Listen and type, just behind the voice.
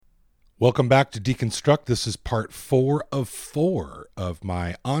Welcome back to Deconstruct. This is part 4 of 4 of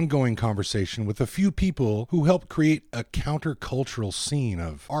my ongoing conversation with a few people who helped create a countercultural scene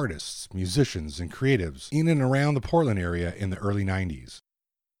of artists, musicians, and creatives in and around the Portland area in the early 90s.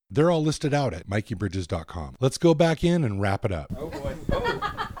 They're all listed out at MikeyBridges.com. Let's go back in and wrap it up. Oh boy.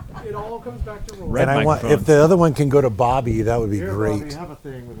 Oh. It all comes back to roll. And I want, if the other one can go to Bobby, that would be great. Bobby, have a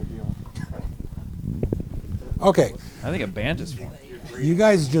thing with a deal. Okay. I think a band just formed. You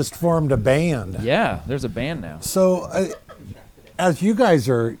guys just formed a band. Yeah, there's a band now. So, as you guys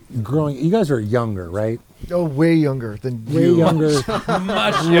are growing, you guys are younger, right? Oh, way younger than Way you. younger.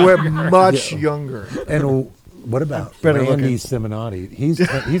 Much We're younger. much younger. And what about Better Randy looking. Simonati?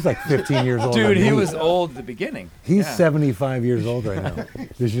 He's like 15 years old. Dude, than he me. was old at the beginning. He's Yeah. 75 years old right now.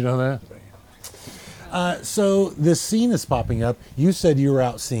 Did you know that? So this scene is popping up. You said you were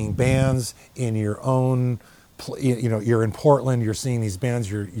out seeing bands in your own, you're in Portland, you're seeing these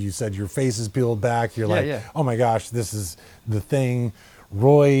bands, you said your face is peeled back. You're like, oh my gosh, this is the thing.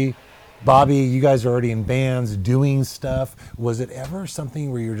 Roy, Bobby, you guys are already in bands doing stuff. Was it ever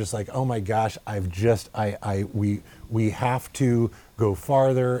something where you're just like, oh my gosh, we have to go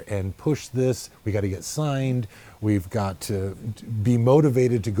farther and push this. We got to get signed. We've got to be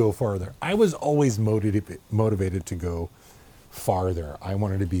motivated to go farther. I was always motivated to go farther. I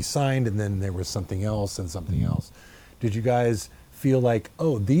wanted to be signed, and then there was something else and something else. Did you guys feel like,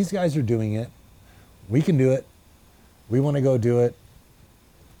 oh, these guys are doing it. We can do it. We want to go do it.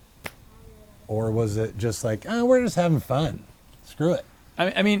 Or was it just like, oh, we're just having fun. Screw it.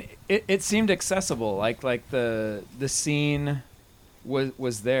 I mean, it seemed accessible. Like the scene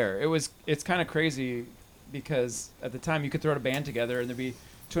was there. It's kind of crazy because at the time you could throw a band together and there'd be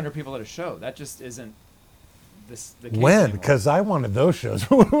 200 people at a show. That just isn't the case When? anymore. Because I wanted those shows.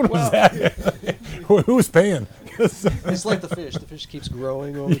 What was that? Who's paying? It's like the fish. The fish keeps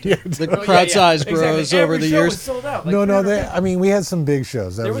growing over time. The Oh, crowd yeah. size Exactly. grows Every over the show years. was sold out. Like, No, 300 people. we had some big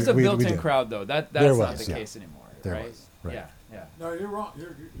shows. There was a we built-in did. crowd though. That's There not was, the yeah. case anymore. There right? was, right. Yeah. No, you're wrong.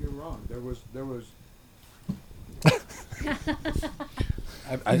 You're wrong. There was.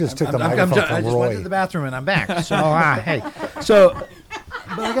 I just took the I microphone from just Roy. went to the bathroom and I'm back. So hey, so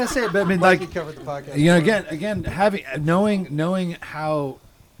but I gotta say, but I mean, Mikey like, covered the podcast. you know, again, knowing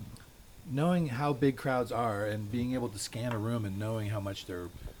how big crowds are and being able to scan a room and knowing how much they're,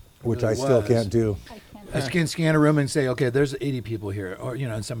 Which really I still was. can't do. I can scan a room and say, okay, there's 80 people here, or you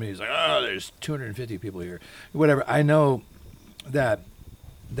know, and somebody's like, oh, there's 250 people here, whatever. I know that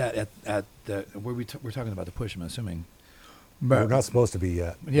at the we're talking about the push, I'm assuming. We're not supposed to be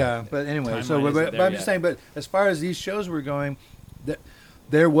yet. Yeah, but anyway, Timeline so isn't but there I'm just yet. saying. But as far as these shows were going,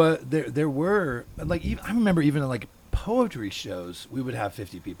 there were like even, I remember even like poetry shows we would have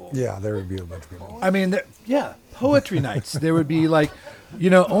 50 people. Yeah, there would be a bunch of people. I mean, poetry nights. There would be like, you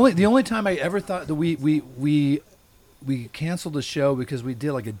know, the only time I ever thought that we canceled the show because we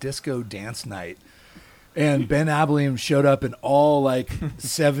did like a disco dance night. And Ben Abilene showed up in all like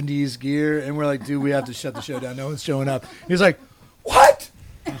 70s gear, and we're like, dude, we have to shut the show down. No one's showing up. He's like, what?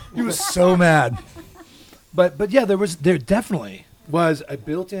 He was so mad. But yeah, there definitely was a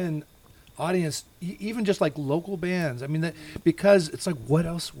built-in audience, even just like local bands. I mean, because it's like, what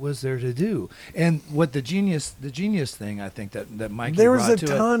else was there to do? And what the genius thing, I think that Mikey There was brought a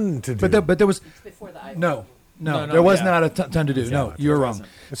to it- ton to do. but there was Before the iPhone. no, No, there was yeah. not a ton to do. No, you're wrong. wasn't.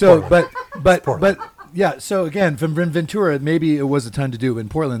 So, Portland. but yeah. So again, from Ventura, maybe it was a ton to do. In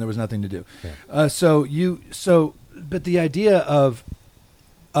Portland, there was nothing to do. Yeah. But the idea of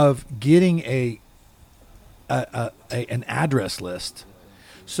getting an address list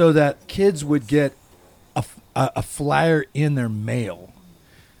so that kids would get a flyer in their mail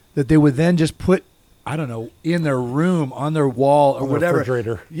that they would then just put, I don't know, in their room, on their wall, or On the whatever.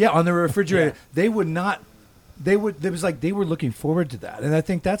 refrigerator. Yeah, on the refrigerator. They would not. It was like they were looking forward to that, and I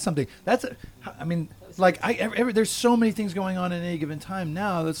think that's something. I mean, like there's so many things going on at any given time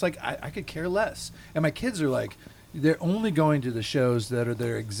now. That's like I could care less, and my kids are like, they're only going to the shows that are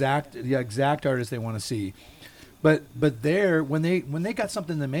the exact artists they want to see. But when they got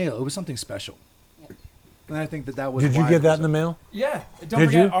something in the mail, it was something special. And I think that was. Did you why get it that was in the mail? Yeah, don't Did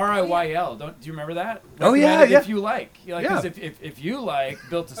forget you? RIYL. Do you remember that? Oh, yeah, Recommended yeah. If you like, because Yeah. if you like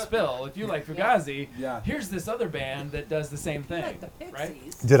Built to Spill, if you like Fugazi, Yeah. here's this other band that does the same thing, Like the right?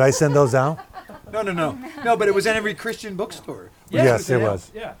 Pixies. Did I send those out? No. But it was in every Christian bookstore. Yes, it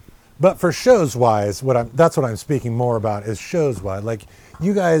was. Yeah. But for shows wise, that's what I'm speaking more about is shows wise. Like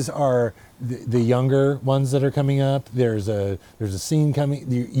you guys are the younger ones that are coming up. There's a scene coming.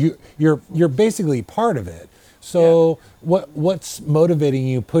 You're basically part of it. So what's motivating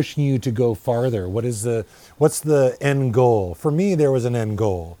you, pushing you to go farther? What's the end goal? For me, there was an end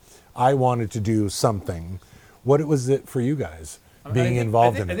goal. I wanted to do something. What was it for you guys being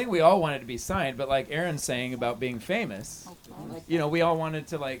involved in it? I think we all wanted to be signed, but like Erin's saying about being famous, we all wanted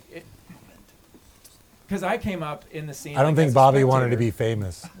to because I came up in the scene. I don't think Bobby wanted to be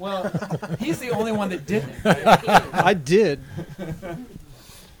famous. Well, he's the only one that didn't. I did.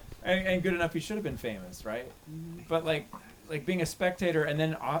 And good enough, he should have been famous, right? But like being a spectator and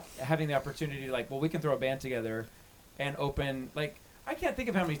then having the opportunity to we can throw a band together and open. Like, I can't think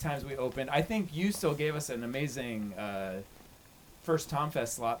of how many times we opened. I think you still gave us an amazing first Tomfest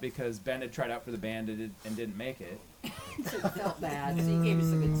slot because Ben had tried out for the band and didn't make it. It felt bad. So you gave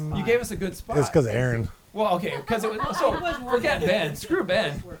us a good spot. You gave us a good spot. It's because of Erin. Well, okay, because it was so. Forget Ben. Screw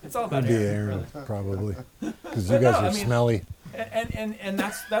Ben. It's all about It'd be Erin. Erin, probably. Because you guys are smelly. And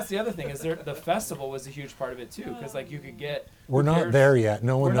that's the other thing is the festival was a huge part of it too because you could get. We're not there yet.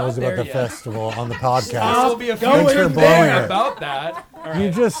 No one knows about the festival on the podcast. There will be a Thanks for few blowing about that. All right.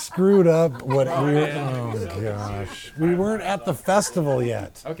 You just screwed up what we were. Oh gosh, we weren't at the festival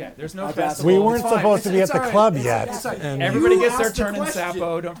yet. Okay, there's no festival. We weren't supposed to be at the club yet. And everybody gets their turn in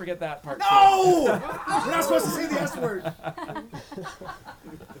Sappo. Don't forget that part. No, we're not supposed to say the S word.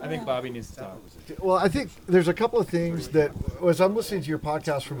 I think Bobby needs to talk. Well, I think there's a couple of things that, as I'm listening to your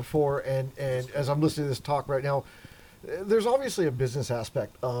podcast from before, and as I'm listening to this talk right now, there's obviously a business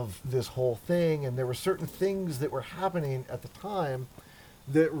aspect of this whole thing, and there were certain things that were happening at the time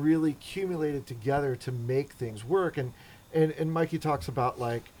that really accumulated together to make things work. And Mikey talks about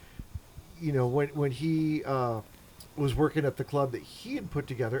when he was working at the club that he had put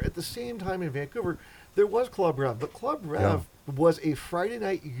together at the same time in Vancouver, there was Club Rev, but Club Rev was a Friday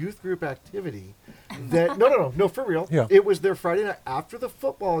night youth group activity that no, for real. Yeah. It was their Friday night after the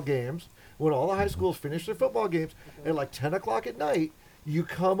football games, when all the high schools finished their football games at 10 o'clock at night. You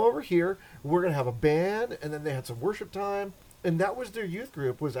come over here, we're going to have a band, and then they had some worship time. And that was their youth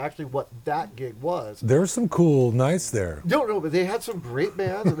group, was actually what that gig was. There were some cool nights there. No, but they had some great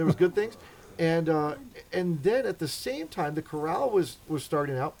bands, and there was good things. And then at the same time, the Chorale was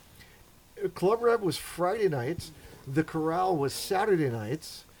starting out. Club Rev was Friday nights. The Chorale was Saturday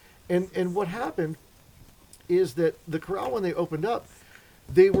nights. And what happened is that the Chorale, when they opened up,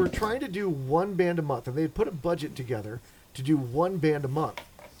 they were trying to do one band a month. And they had put a budget together to do one band a month.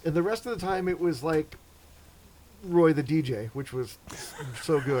 And the rest of the time, it was like Roy the DJ, which was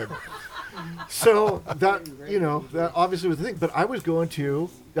so good. So that obviously was the thing. But I went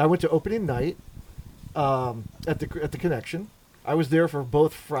to opening night at the Connection. I was there for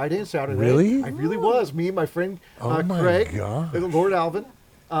both Friday and Saturday. Really? I really was. Me, my friend my Craig, gosh. Lord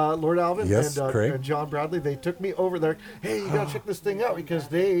Alvin, Yes, Craig. and John Bradley. They took me over there. Hey, you gotta check this thing out because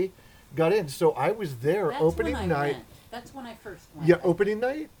they got in. So I was there That's opening when I night. went. That's when I first went. Yeah, opening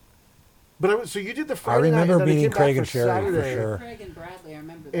night. But so you did the Friday night. remember and then I meeting came Craig back and Sherry for Saturday. sure. Craig and Bradley, I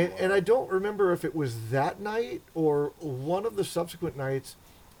remember that. And I don't remember if it was that night or one of the subsequent nights.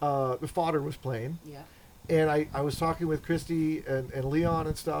 The Fodder was playing. Yeah. And I was talking with Christy and Leon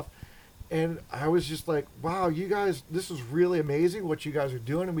and stuff, and I was just like, wow, you guys, this is really amazing what you guys are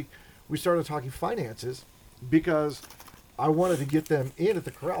doing. And we started talking finances because I wanted to get them in at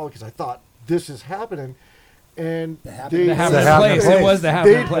the Chorale because I thought this is happening. And The happening place. It was the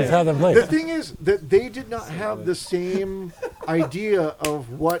happening place. The thing is that they did not have the same idea of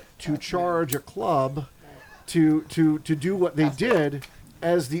what to charge a club to do what they did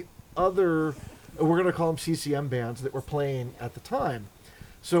as the other, we're going to call them CCM bands that were playing at the time.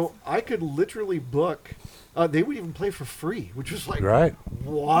 So I could literally book, they would even play for free, which was like, Right.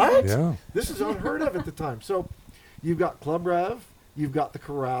 what? Yeah. This is unheard of at the time. So you've got Club Rev, you've got the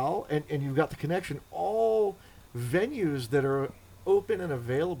Chorale, and you've got the Connection, all venues that are open and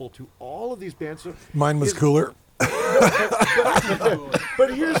available to all of these bands. So Mine was cooler.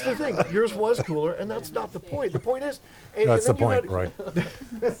 but here's the thing. Yours was cooler, and that's not the point. The point is... That's the and then you point, had- right?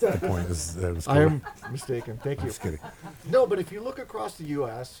 The point is that it was I cooler. am mistaken. Thank you. Just kidding. No, but if you look across the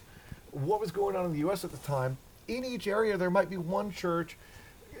U.S., what was going on in the U.S. at the time, in each area there might be one church,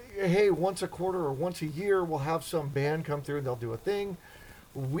 hey, once a quarter or once a year we'll have some band come through and they'll do a thing.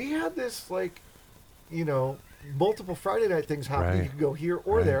 We had this, multiple Friday night things happening. Right. You could go here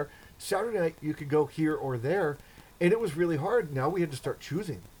or Right. there. Saturday night you could go here or there. And it was really hard. Now we had to start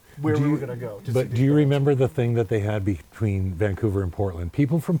choosing where we were going to go. to see But these do you bands. remember the thing that they had between Vancouver and Portland?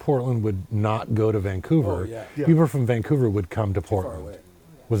 People from Portland would not go to Vancouver. Oh, yeah. Yeah. People from Vancouver would come to Portland. away.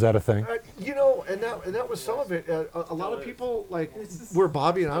 Was that a thing? And that was some of it. A lot of people, like where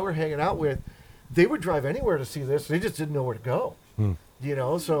Bobby and I were hanging out with, they would drive anywhere to see this. They just didn't know where to go.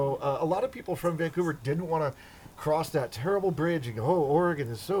 So a lot of people from Vancouver didn't want to cross that terrible bridge and go, oh, Oregon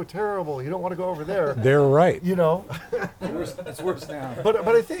is so terrible. You don't want to go over there. They're right. You know, It's worse now. but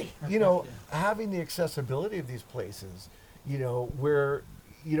I think, you know, having the accessibility of these places, you know, where,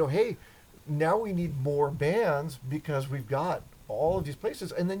 you know, hey, now we need more bands because we've got all of these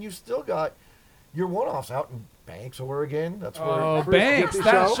places, and then you still got your one-offs out in Banks, Oregon. That's where Oh, Chris Banks, did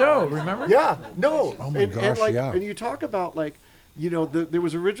the that show, remember? Yeah, no. Oh my and gosh, like, yeah. And you talk about like, you know, there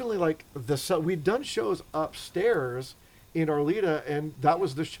was originally like we'd done shows upstairs in Arleta, and that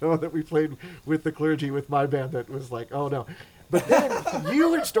was the show that we played with the Clergy with my band. That was like, oh no. But then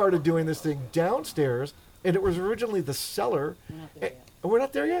you had started doing this thing downstairs, and it was originally the Cellar. We're not there yet. We're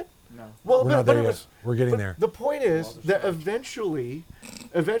not there yet. No. Well, We're not but there it yet. was. We're getting but there. The point is that eventually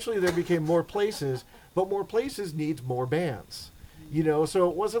there became more places, but more places needs more bands. You know, so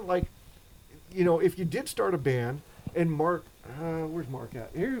it wasn't like, you know, if you did start a band, and Mark, where's Mark at?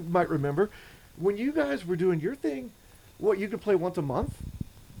 Here you might remember, when you guys were doing your thing, what, you could play once a month?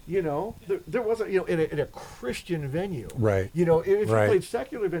 You know, there wasn't, you know, in a Christian venue. Right. You know, if you Right. played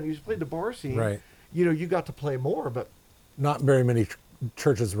secular venues, you played the bar scene, Right. you know, you got to play more, but Not very many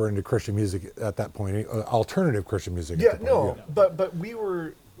churches were into Christian music at that point. Alternative Christian music. yeah, at that point, no, but we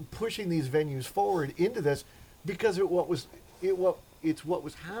were pushing these venues forward into this because it's what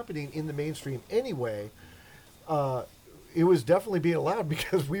was happening in the mainstream anyway. It was definitely being allowed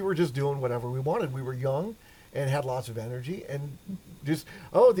because we were just doing whatever we wanted. We were young and had lots of energy, and just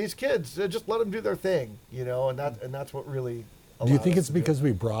these kids, just let them do their thing, you know, and that's what really. Do you allowed think us it's to do it. because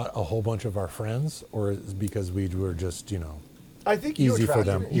we brought a whole bunch of our friends, or is it because we were just, you know, I think easy for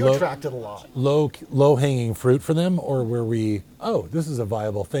them? You Low- attracted a lot. low hanging fruit for them, or were we, oh, this is a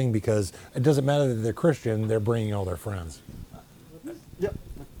viable thing because it doesn't matter that they're Christian, they're bringing all their friends. Yep.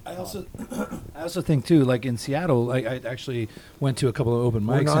 I also think too, like in Seattle, I actually went to a couple of open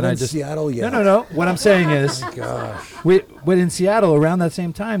mics. We're not and I in just Seattle yet. No. What I'm saying is, Gosh. but in Seattle around that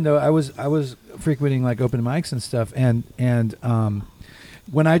same time though, I was frequenting like open mics and stuff, and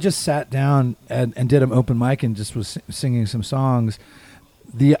when I just sat down and did an open mic and just was singing some songs,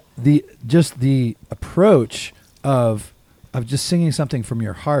 the approach of just singing something from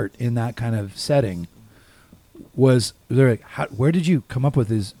your heart in that kind of setting was, they're like, where did you come up with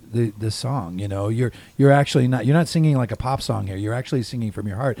this song? You know, you're actually you're not singing like a pop song here. You're actually singing from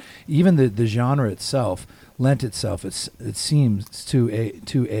your heart. Even the genre itself lent itself, it seems, to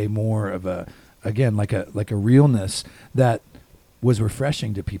a more of a, again, like a realness that was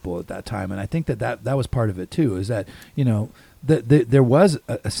refreshing to people at that time. And I think that was part of it too, is that, you know, there was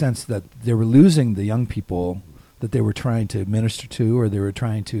a sense that they were losing the young people that they were trying to minister to, or they were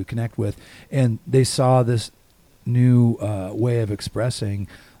trying to connect with, and they saw this new way of expressing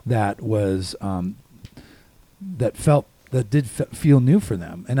that was that did feel new for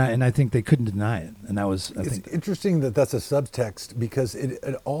them, and I think they couldn't deny it, and that was, I It's think, interesting that that's a subtext, because it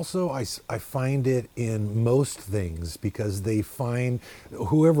also, I find it in most things, because they find,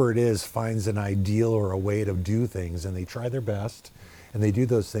 whoever it is finds an ideal or a way to do things, and they try their best and they do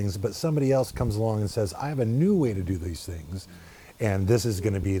those things, but somebody else comes along and says, I have a new way to do these things, and this is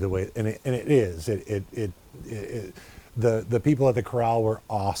going to be the way, and it is. The people at the corral were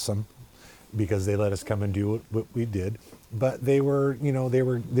awesome, because they let us come and do what we did. But they were, you know, they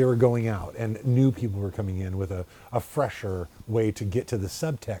were going out, and new people were coming in with a fresher way to get to the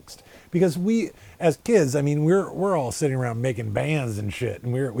subtext. Because we, as kids, I mean, we're all sitting around making bands and shit,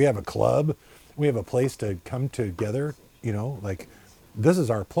 and we have a club, we have a place to come together, you know, like, this is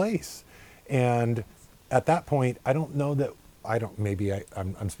our place. And at that point, I don't know that,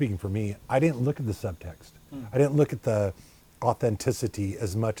 I'm speaking for me, I didn't look at the subtext. I didn't look at the authenticity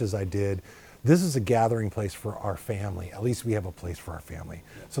as much as I did, this is a gathering place for our family. At least we have a place for our family.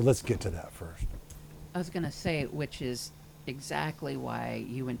 So let's get to that first. I was going to say, which is exactly why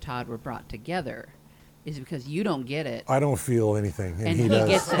you and Todd were brought together, is because you don't get it. I don't feel anything, and he does.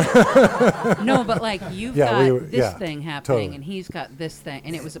 Gets it. No, but like you've got this thing happening, totally. And he's got this thing,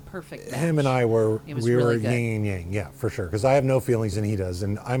 and it was a perfect match. Him and I were It was we really were good. yin and yang, yeah, for sure. Because I have no feelings and he does,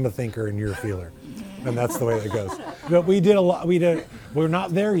 and I'm a thinker and you're a feeler, and that's the way it goes. But we did a lot. We're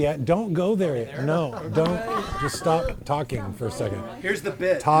not there yet. Don't go there yet. No, don't. Just stop talking for a second. here's the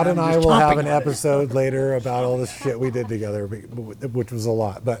bit. Todd and I Just will have chomping an on it. episode later about all this shit we did together, which was a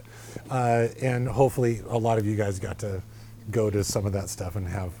lot. But and hopefully a lot of you guys got to go to some of that stuff and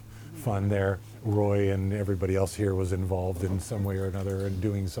have fun there. Roy and everybody else here was involved in some way or another and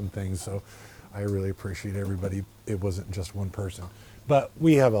doing some things. So I really appreciate everybody. It wasn't just one person. But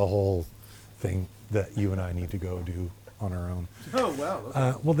we have a whole thing that you and I need to go do on our own. Oh,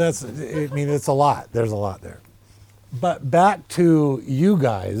 wow. Well, it's a lot. There's a lot there. But back to you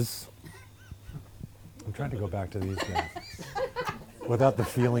guys. I'm trying to go back to these guys. Without the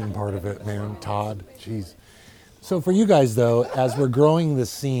feeling part of it, man. Todd, jeez. So for you guys, though, as we're growing the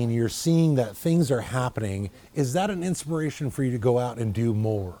scene, you're seeing that things are happening. Is that an inspiration for you to go out and do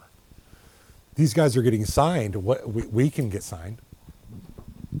more? These guys are getting signed. What we can get signed.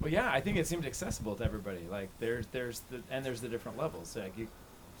 Well, yeah, I think it seemed accessible to everybody. Like there's the different levels. Like do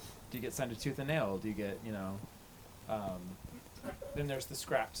you get signed to Tooth and Nail? Do you get then there's the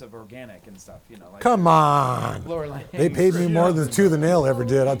scraps of organic and stuff. Like Come on. lower line. They paid me more than Tooth and Nail ever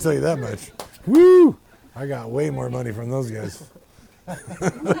did. I'll tell you that much. Woo! I got way more money from those guys.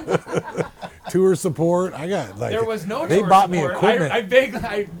 Tour support. I got There was no. They tour bought support. me equipment. I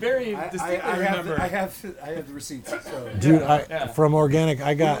very distinctly remember. I have the receipts. So. Dude, Yeah. from organic,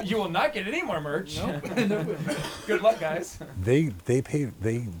 I got. You will not get any more merch. Good luck, guys. They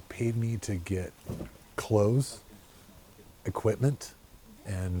paid me to get clothes, equipment,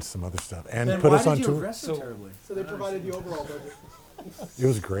 and some other stuff, and Then put why us on did you tour. dress so terribly? So they provided the overall budget. It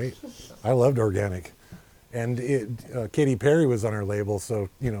was great. I loved organic, and Katy Perry was on our label, so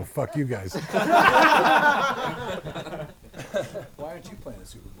fuck you guys. Why aren't you playing a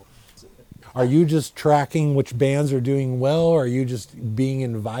Super Bowl? Are you just tracking which bands are doing well? Or are you just being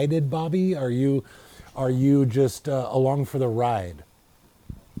invited, Bobby? Are you just along for the ride?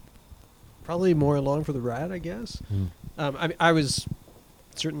 Probably more along for the ride, I guess. I was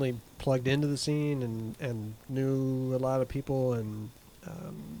certainly plugged into the scene and knew a lot of people and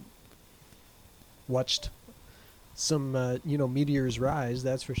watched some meteors rise,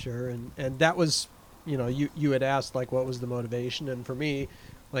 that's for sure. And that was, you had asked like what was the motivation, and for me,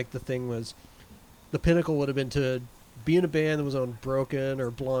 like the thing was, the pinnacle would have been to be in a band that was on Broken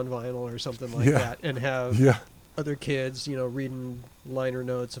or Blonde Vinyl or something like that, and have other kids, reading liner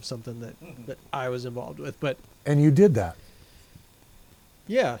notes of something that I was involved with. But And you did that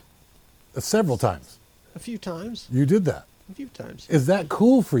yeah, several times. a few times. You did that. A few times. Is that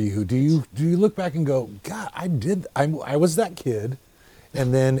cool for you? Do you look back and go, God, I was that kid,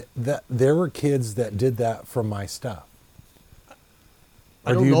 and then there were kids that did that for my stuff.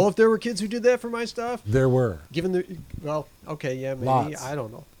 I don't know if there were kids who did that for my stuff. There were. Given the okay, yeah, maybe. Lots. I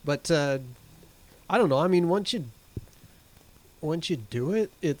don't know, but I don't know. I mean, once you do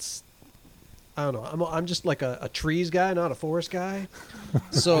it, it's I don't know. I'm just like a trees guy, not a forest guy.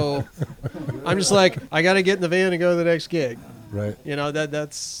 So I'm just like I got to get in the van and go to the next gig. Right.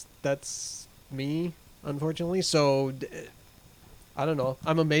 That's me, unfortunately. So I don't know.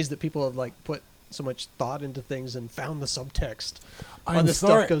 I'm amazed that people have like put so much thought into things and found the subtext on this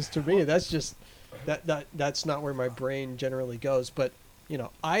stuff, because to me that's just that's not where my brain generally goes. But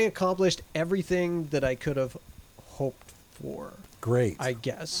I accomplished everything that I could have hoped for. Great. I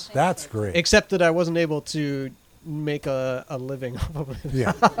guess. That's great. Except that I wasn't able to make a living off of it.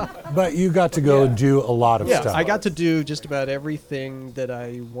 Yeah. But you got to go and do a lot of stuff. I got to do just about everything that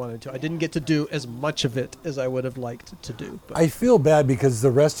I wanted to. I didn't get to do as much of it as I would have liked to do. But I feel bad because the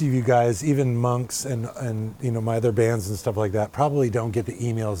rest of you guys, even Monks and my other bands and stuff like that, probably don't get the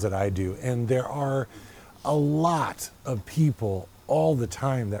emails that I do. And there are a lot of people all the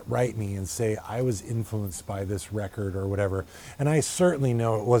time that write me and say, I was influenced by this record or whatever. And I certainly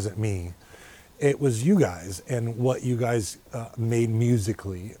know it wasn't me. It was you guys and what you guys made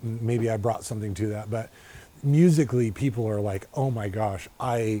musically. Maybe I brought something to that, but musically people are like, oh my gosh,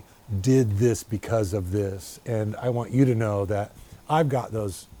 I did this because of this. And I want you to know that I've got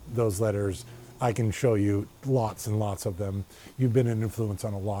those letters. I can show you lots and lots of them. You've been an influence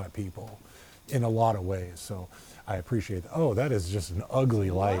on a lot of people in a lot of ways. So I appreciate that. Oh, that is just an ugly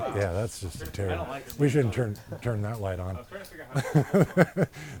light. Yeah, that's just a terrible. We shouldn't turn that light on.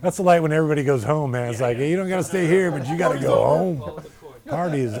 That's the light when everybody goes home, man. It's like, hey, you don't got to stay here, but you got to go home.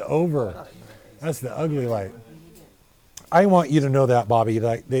 Party is over. That's the ugly light. I want you to know that, Bobby,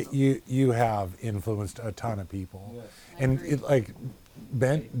 like that you have influenced a ton of people, and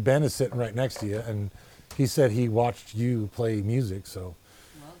Ben is sitting right next to you, and he said he watched you play music, so.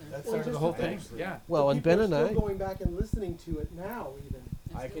 That's the whole thing. Yeah. well, and People Ben are and still I. going back and listening to it now, even.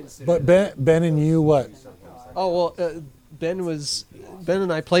 I consider. But Ben and you, what? Oh well, Ben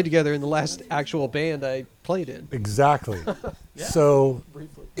and I played together in the last actual band I played in. Exactly. So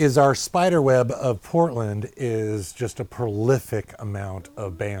is our spiderweb of Portland is just a prolific amount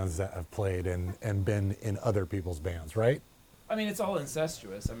of bands that have played and been in other people's bands, right? I mean, it's all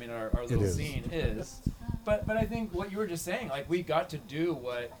incestuous. I mean, our little is. scene is. But I think what you were just saying, like, we got to do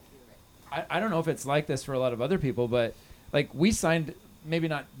what... I don't know if it's like this for a lot of other people, but, like, we signed, maybe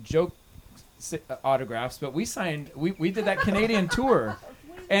not joke autographs, but we did that Canadian tour.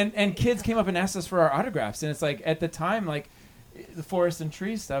 And kids came up and asked us for our autographs. And it's like, at the time, like, the forest and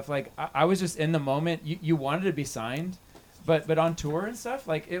trees stuff, like I was just in the moment. You wanted to be signed, but on tour and stuff,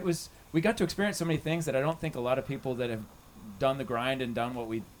 like we got to experience so many things that I don't think a lot of people that have done the grind and done what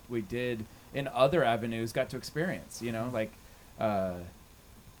we did in other avenues got to experience. Like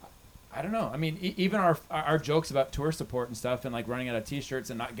I don't know. I mean, even our jokes about tour support and stuff, and like running out of T-shirts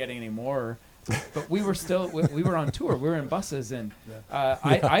and not getting any more. But we were still we were on tour. We were in buses, and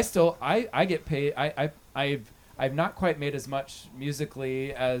I get paid. I've not quite made as much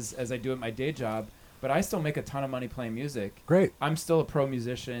musically as I do at my day job, but I still make a ton of money playing music. Great. I'm still a pro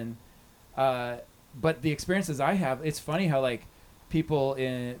musician, but the experiences I have, it's funny how like people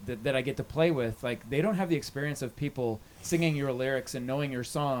that I get to play with, like they don't have the experience of people singing your lyrics and knowing your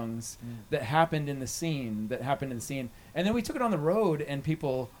songs that happened in the scene. And then we took it on the road, and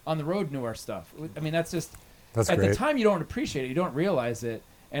people on the road knew our stuff. I mean, that's at great. The time you don't appreciate it, you don't realize it,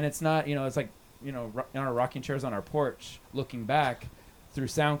 and it's not, it's like, on our rocking chairs on our porch, looking back through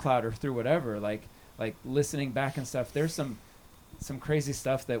SoundCloud or through whatever, like listening back and stuff. There's some crazy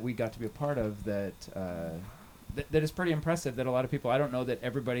stuff that we got to be a part of that is pretty impressive. That a lot of people, I don't know that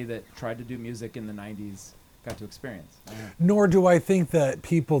everybody that tried to do music in the '90s got to experience. Nor do I think that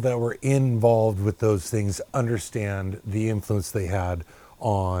people that were involved with those things understand the influence they had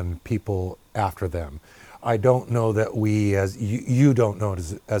on people after them. I don't know that we, as you don't know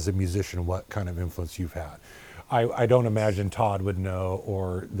as a musician, what kind of influence you've had. I don't imagine Todd would know,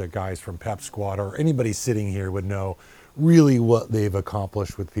 or the guys from Pep Squad, or anybody sitting here would know really what they've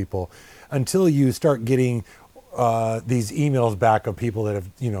accomplished with people until you start getting these emails back of people that have,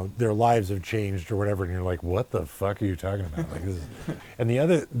 their lives have changed or whatever, and you're like, what the fuck are you talking about? Like, this is... And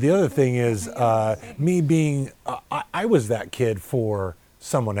the other thing is me being, I was that kid for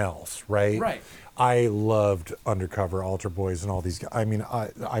someone else, right? Right. I loved Undercover, Altar Boys, and all these guys. I mean,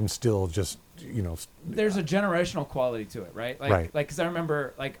 I'm still just, There's a generational quality to it, right? Like, Right. Because I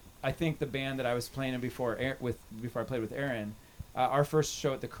remember, I think the band that I was playing in before I played with Erin, our first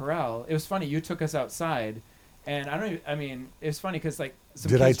show at the Corral. It was funny. You took us outside, and it was funny because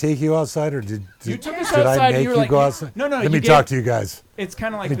did I take you outside, or did you took us did outside? I make and you were you like, go outside? No. Let me talk to you guys. It's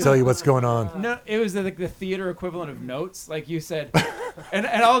kind of like Let me tell you what's going on. No, it was the theater equivalent of notes, like you said, and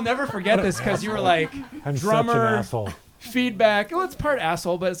I'll never forget this because you were like, I'm drummer such an asshole. feedback. Well, it's part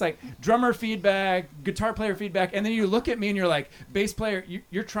asshole, but it's like drummer feedback, guitar player feedback, and then you look at me and you're like, bass player,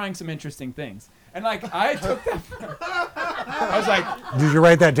 you're trying some interesting things. And I took that. I was like, did you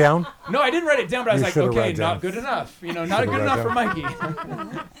write that down? no, I didn't write it down, but I was like, should've okay, write down. not good enough. Not good enough for Mikey.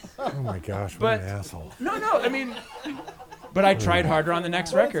 Oh my gosh, what But- an asshole. No, I mean, but I tried harder on the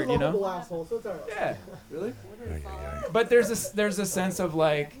next record, It's a lovable asshole, so it's all right. Yeah. Really? But there's a sense of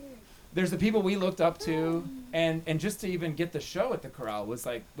like, there's the people we looked up to, and just to even get the show at the Corral was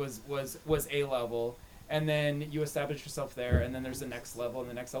a level, and then you establish yourself there, and then there's the next level and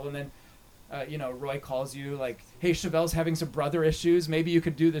the next level, and then Roy calls you like, hey, Chevelle's having some brother issues, maybe you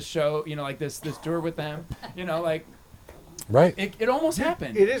could do this show, like this tour with them, like. Right. It almost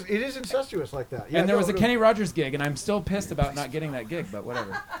happened. It is incestuous like that. Yeah, and there was a Kenny Rogers gig, and I'm still pissed about not getting that gig, but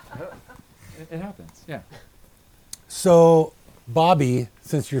whatever. It happens. Yeah. So, Bobby,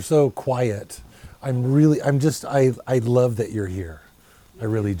 since you're so quiet, I love that you're here. I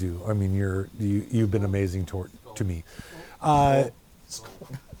really do. I mean, you've been amazing to me.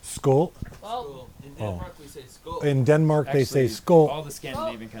 Skull? Well, in Denmark we say skull. In Denmark, they say skull. All the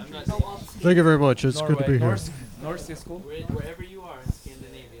Scandinavian countries. Thank you very much. It's good to be here. North Sea School. Wherever you are in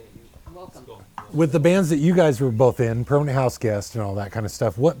Scandinavia, you Welcome. skull. With the bands that you guys were both in, Permanent Houseguest and all that kind of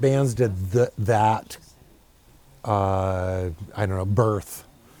stuff, what bands did that birth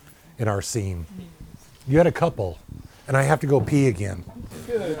in our scene? You had a couple, and I have to go pee again.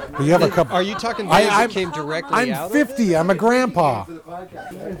 But you have a couple. Are you talking bands that came directly I'm out 50. I'm a grandpa.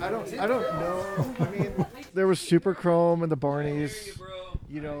 I don't know. I mean, there was Super Chrome and the Barneys,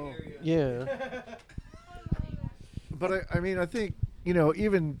 Yeah. But I think,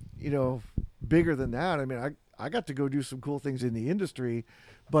 even, bigger than that. I mean, I got to go do some cool things in the industry,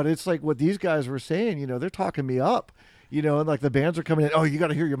 but it's like what these guys were saying, they're talking me up, and like the bands are coming in. Oh, you got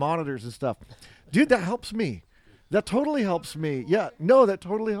to hear your monitors and stuff. Dude, that helps me. That totally helps me. Yeah, no, that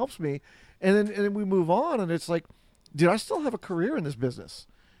totally helps me. And then we move on, and it's like, dude, I still have a career in this business.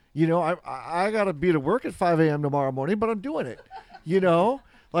 I got to be to work at 5 a.m. tomorrow morning, but I'm doing it.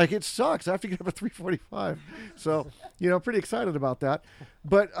 Like, it sucks. I have to get up at 3:45. So, I'm pretty excited about that.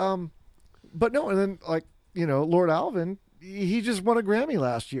 But no, and then like, Lord Alvin, he just won a Grammy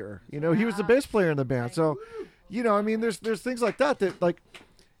last year. He was the bass player in the band. So, I mean, there's things like that like,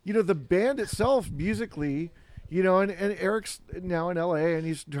 the band itself musically, you know, and Eric's now in LA and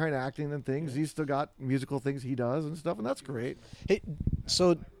he's trying acting and things. He's still got musical things he does and stuff, and that's great. Hey,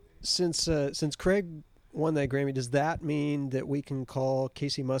 so since Craig won that Grammy, does that mean that we can call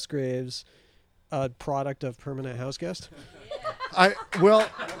Casey Musgraves a product of Permanent Houseguest?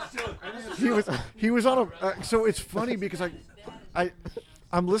 He was on a so it's funny because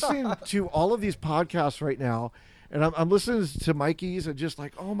I'm listening to all of these podcasts right now, and I'm listening to Mikey's and just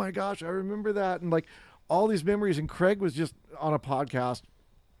like, oh my gosh, I remember that, and like all these memories. And Craig was just on a podcast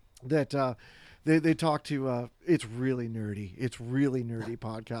that they talked to. It's really nerdy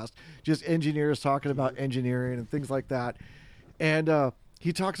podcast, just engineers talking about engineering and things like that, and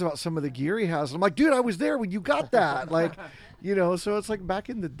he talks about some of the gear he has. And I'm like, dude, I was there when you got that. Like, you know, so it's like back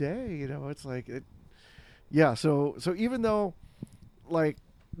in the day, you know, it's like, yeah. So even though like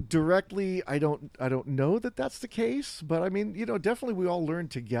directly, I don't know that that's the case, but I mean, you know, definitely we all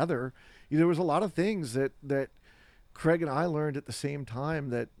learned together. You know, there was a lot of things that Craig and I learned at the same time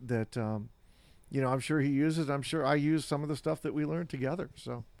that you know, I'm sure he uses, I'm sure I use some of the stuff that we learned together.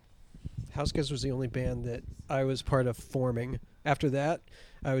 So Houseguest was the only band that I was part of forming. After that,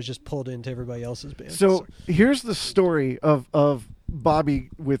 I was just pulled into everybody else's band. So here's the story of Bobby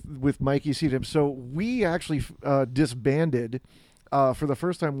with Mikey Seedham. So we actually disbanded for the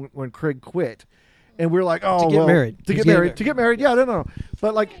first time when Craig quit, and we're like, oh, to get married. Yeah, no.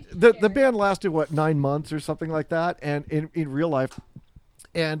 But like the band lasted 9 months or something like that, and in real life,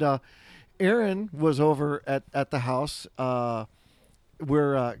 and Erin was over at the house.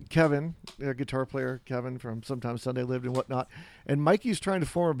 Where Kevin, guitar player Kevin from Sometimes Sunday lived and whatnot, and Mikey's trying to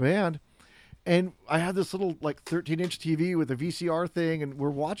form a band, and I had this little like 13-inch TV with a VCR thing, and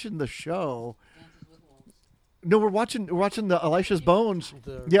we're watching the show. No, we're watching the Elisha's Bones.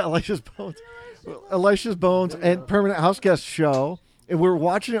 Elisha's Bones and Permanent Houseguest show, and we're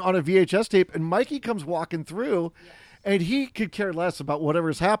watching it on a VHS tape, and Mikey comes walking through, and he could care less about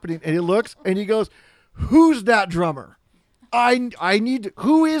whatever's happening, and he looks and he goes, "Who's that drummer? I need.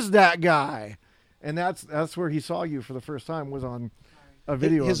 Who is that guy?" And that's where he saw you for the first time, was on a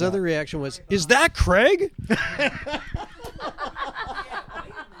video. His other reaction was, "Is that Craig?"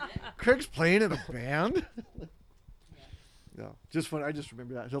 Craig's playing in a band. No, just fun. I just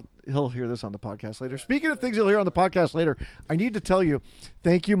remember that he'll hear this on the podcast later. Speaking of things he'll hear on the podcast later, I need to tell you,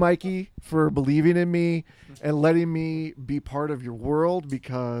 thank you, Mikey, for believing in me and letting me be part of your world,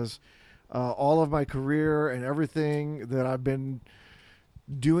 because all of my career and everything that I've been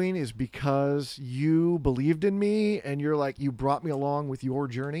doing is because you believed in me, and you brought me along with your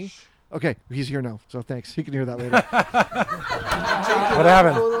journey. Okay, he's here now, so thanks. He can hear that later. What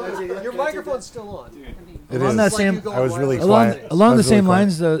happened? Your microphone's still on. Along that same, I was really quiet. Along the same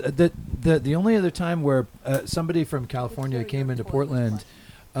lines, though, the only other time where somebody from California came into Portland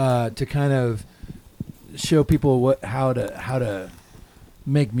to kind of show people how to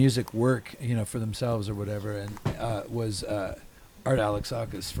make music work, you know, for themselves or whatever, and was Art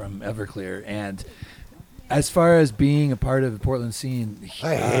Alexakis from Everclear. And as far as being a part of the Portland scene,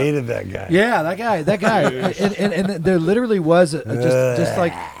 I hated that guy. Yeah, that guy. and there literally was just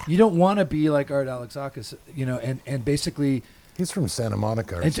like, you don't want to be like Art Alexakis, you know, and basically he's from Santa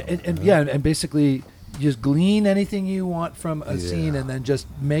Monica. Or and basically just glean anything you want from a scene and then just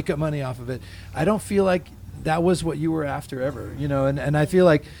make up money off of it. I don't feel like that was what you were after ever, you know, and I feel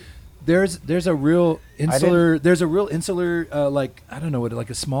like there's a real insular like, I don't know what, like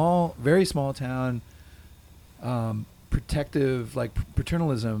a small, very small town protective, like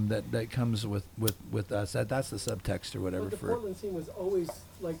paternalism that comes with us. That's the subtext or whatever. But the Portland scene was always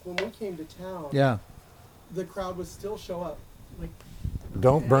like, when we came to town, yeah, the crowd would still show up. Like,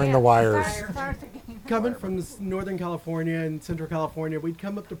 don't burn the wires. Coming from Northern California and Central California, we'd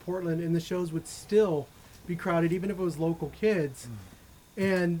come up to Portland, and the shows would still be crowded, even if it was local kids.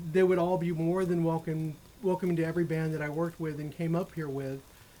 And they would all be more than welcoming to every band that I worked with and came up here with.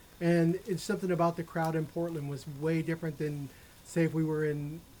 And it's something about the crowd in Portland was way different than, say, if we were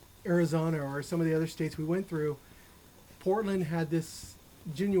in Arizona or some of the other states we went through. Portland had this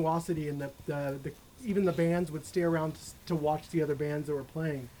genuosity, and even the bands would stay around to watch the other bands that were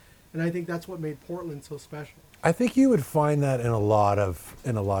playing. And I think that's what made Portland so special. I think you would find that in a lot of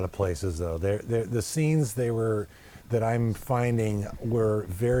places, though. The scenes that I'm finding were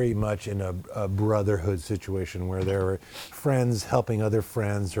very much in a brotherhood situation, where there were friends helping other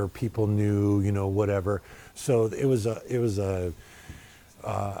friends, or people knew, you know, whatever. So it was a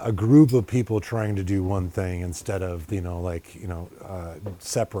group of people trying to do one thing instead of,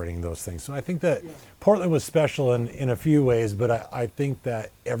 separating those things. So I think that Portland was special in a few ways, but I think that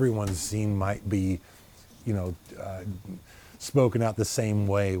everyone's scene might be, spoken out the same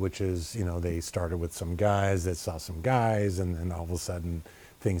way, which is, they started with some guys that saw some guys, and then all of a sudden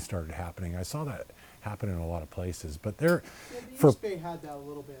things started happening. I saw that happen in a lot of places, but the East Bay had that a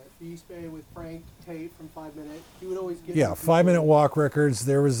little bit. The East Bay with Frank Tate from 5 Minute, he would always get 5 Minute Walk Records.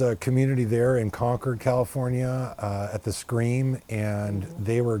 There was a community there in Concord, California, at the Scream, and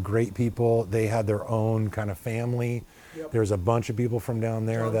they were great people. They had their own kind of family. Yep. There's a bunch of people from down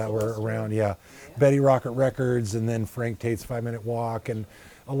there that were around. Yeah, Betty Rocket Records, and then Frank Tate's 5 Minute Walk, and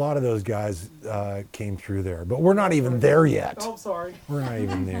a lot of those guys came through there. But we're not even there yet. Oh, sorry. We're not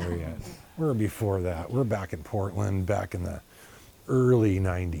even there yet. We're before that. We're back in Portland, back in the early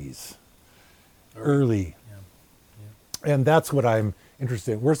 90s. Early. Yeah. And that's what I'm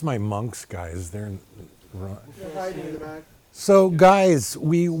interested in. Where's my monks guys? They're hiding in the back. So guys,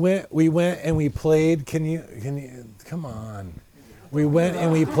 we went and we played. Can you come on? We went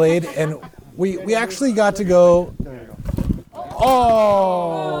and we played, and we actually got to go.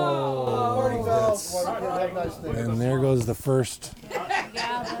 And there goes the first.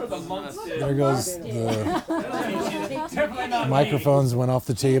 There goes the microphones went off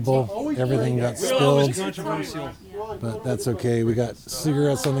the table. Everything got spilled. But that's okay. We got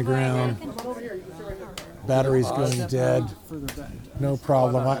cigarettes on the ground. Battery's going dead. No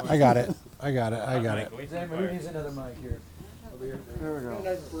problem. I got it. I got it. Who needs another mic here? There we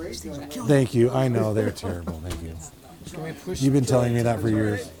go. Thank you. I know they're terrible. Thank you. You've been telling me that for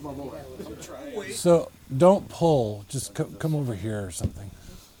years. So don't pull. Just come over here or something.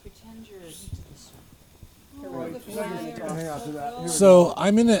 So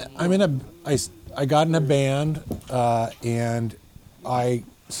I got in a band, and I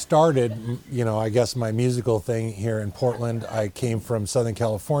started, I guess my musical thing here in Portland. I came from Southern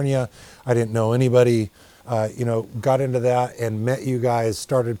California. I didn't know anybody. Got into that and met you guys,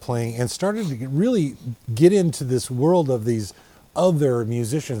 started playing, and started to really get into this world of these other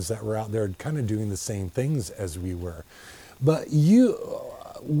musicians that were out there kind of doing the same things as we were. But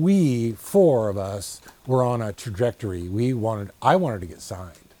we, four of us, were on a trajectory. I wanted to get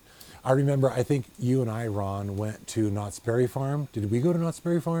signed. I remember, I think you and I, Ron, went to Knott's Berry Farm. Did we go to Knott's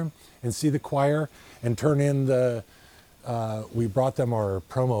Berry Farm and see the choir and turn in we brought them our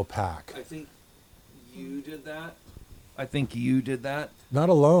promo pack. I think you did that. Not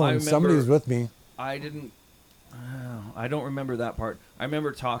alone. Somebody was with me. I didn't. I don't remember that part. I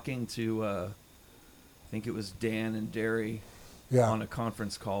remember talking to, I think it was Dan and Derry on a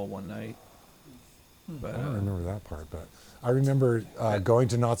conference call one night. But, I don't remember that part, but I remember going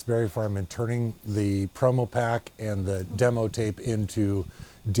to Knott's Berry Farm and turning the promo pack and the demo tape into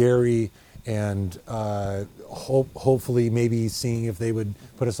Derry, and hopefully maybe seeing if they would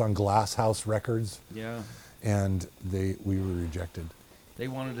put us on Glass House Records. Yeah. And we were rejected. They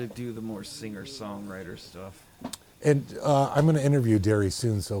wanted to do the more singer-songwriter stuff. And I'm going to interview Derry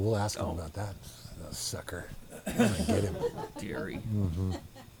soon, so we'll ask him about that. That sucker. I'm going to get him. Derry. Mm-hmm.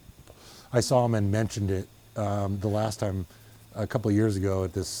 I saw him and mentioned it the last time, a couple of years ago,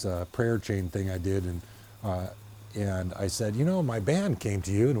 at this prayer chain thing I did, and I said, my band came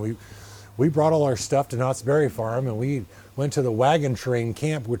to you, and we brought all our stuff to Knott's Berry Farm, and we went to the wagon train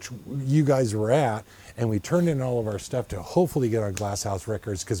camp, which you guys were at, and we turned in all of our stuff to hopefully get on Glass House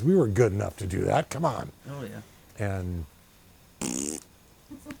Records, because we were good enough to do that. Come on. Oh, yeah. And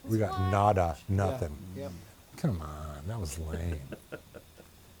we got nada, nothing. Yeah. Come on, that was lame.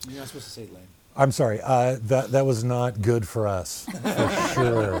 You're not supposed to say lame. I'm sorry. That was not good for us, for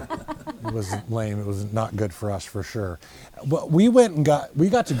sure. It was lame. It was not good for us, for sure. But we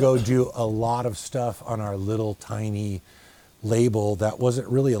got to go do a lot of stuff on our little tiny label that wasn't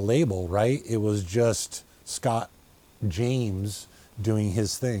really a label, right? It was just Scott James doing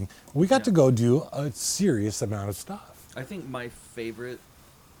his thing. We got to go do a serious amount of stuff. I think my favorite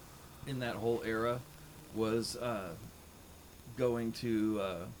in that whole era was going to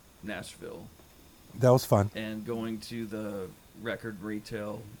Nashville. That was fun. And going to the record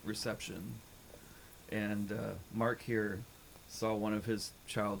retail reception. And Mark here saw one of his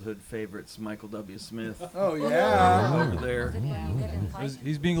childhood favorites, Michael W. Smith. Oh, yeah. Over there.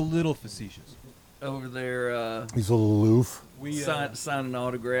 He's being a little facetious. Over there. He's a little aloof. Signing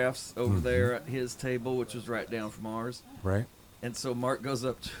autographs over there at his table, which was right down from ours. Right. And so Mark goes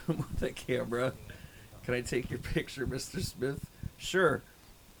up to him with a camera. Can I take your picture, Mr. Smith? Sure.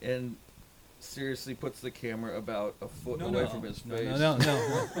 And seriously puts the camera about a foot away from his face. No.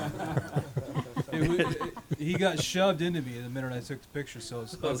 He got shoved into me the minute I took the picture, so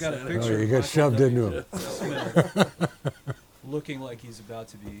I've got a picture. Oh, you got shoved into him. Looking like he's about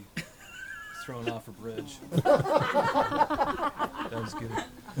to be thrown off a bridge. That was good.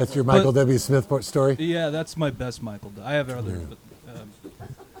 That's your Michael W. Smith story? Yeah, that's my best Michael. I have other, but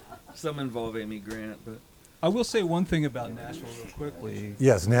some involve Amy Grant, but I will say one thing about Nashville real quickly.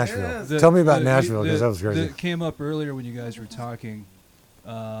 Yes, Nashville. Tell me about Nashville, because that was crazy. That came up earlier when you guys were talking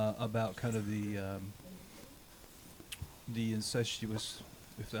about kind of the incestuous,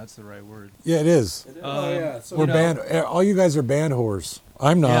 if that's the right word. Yeah, it is. We're band. All you guys are band whores.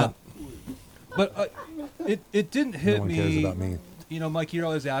 I'm not. Yeah. But it didn't hit no one me. cares about me. You know, Mike, you're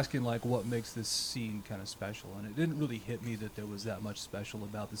always asking like what makes this scene kind of special, and it didn't really hit me that there was that much special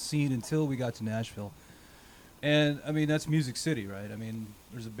about the scene until we got to Nashville. And I mean, that's Music City, right? I mean,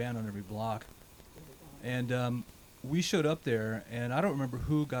 there's a band on every block, and we showed up there, and I don't remember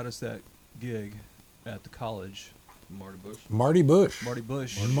who got us that gig at the college. Marty Bush.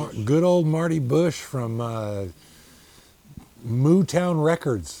 Good old Marty Bush from Mootown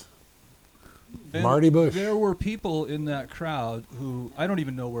Records. And Marty Bush. There were people in that crowd who, I don't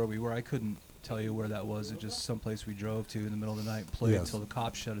even know where we were. I couldn't tell you where that was. It's just someplace we drove to in the middle of the night and played until the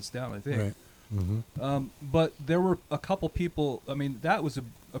cops shut us down, I think. Right. Mm-hmm. But there were a couple people. I mean, that was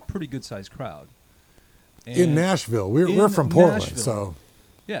a pretty good-sized crowd. And in Nashville. We're from Portland, Nashville. So.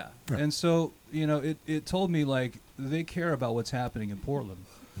 Yeah. And so, you know, it told me, like, they care about what's happening in Portland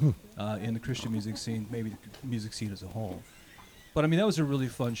in the Christian music scene, maybe the music scene as a whole. But, I mean, that was a really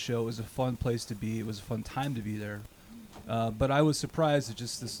fun show. It was a fun place to be. It was a fun time to be there. But I was surprised at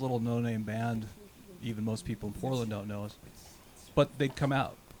just this little no-name band. Even most people in Portland don't know us. But they'd come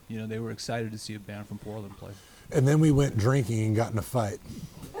out. You know, they were excited to see a band from Portland play. And then we went drinking and got in a fight.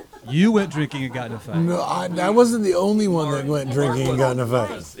 You went drinking and got in a fight. No, I wasn't the only one that went drinking and got in a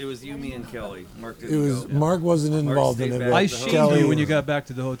fight. It was you, me, and Kelly. Mark didn't go. Mark wasn't involved in it. I shamed you when you got back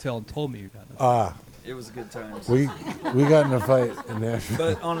to the hotel and told me you got in a fight. It was a good time. We got in a fight in Nashville.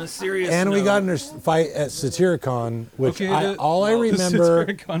 But on a serious and note, we got in a fight at Satyricon, which okay, all I remember.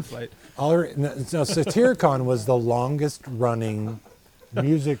 The Satyricon fight. Satyricon was the longest running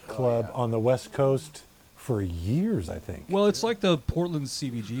music club on the West Coast for years, I think. Well, it's like the Portland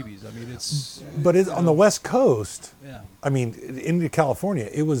CBGBs. I mean, it's. But it's on the West Coast. Yeah. I mean, into California,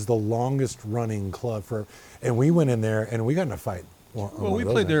 it was the longest running club and we went in there and we got in a fight. Well, we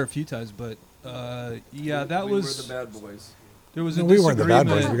played there a few times, but yeah, that we was. We were the bad boys. There was a we weren't the bad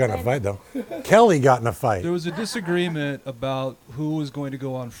boys. We got in a fight though. Kelly got in a fight. There was a disagreement about who was going to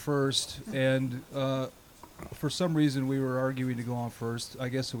go on first, and for some reason we were arguing to go on first. I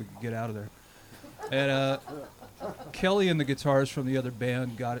guess so we could get out of there. And Kelly and the guitarist from the other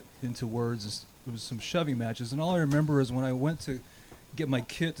band got into words. There was some shoving matches, and all I remember is when I went to get my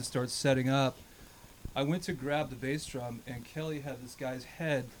kit to start setting up, I went to grab the bass drum, and Kelly had this guy's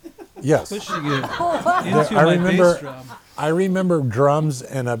head pushing it into my bass drum. I remember drums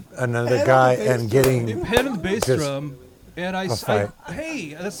and another guy and getting a pen and the bass drum, and I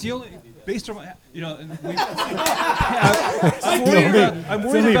hey, that's the only bass drum I have. You know, and we. I'm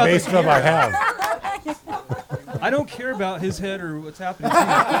worried about bass drum I have. I don't care about his head or what's happening to me.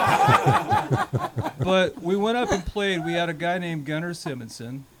 But we went up and played. We had a guy named Gunnar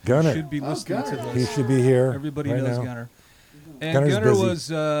Simonson. Gunnar. Who should be listening to this. He should be here. Everybody right knows now. Gunnar. And Gunner's Gunnar busy.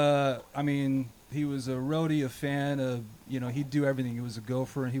 was, I mean, he was a roadie, a fan of, you know, he'd do everything. He was a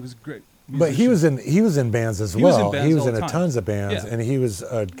gopher, and he was great. But he was in bands as well. He was in tons of bands, Yeah. and he was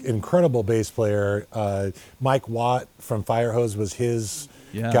an incredible bass player. Mike Watt from Firehose was his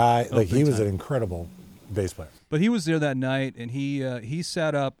guy. Like he was an incredible bass player. But he was there that night, and he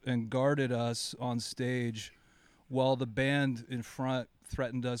sat up and guarded us on stage while the band in front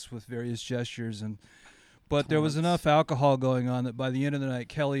threatened us with various gestures. But there was enough alcohol going on that by the end of the night,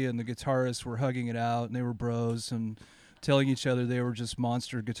 Kelly and the guitarist were hugging it out, and they were bros and telling each other they were just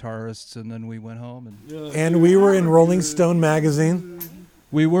monster guitarists. And then we went home. And we were in Rolling Stone magazine.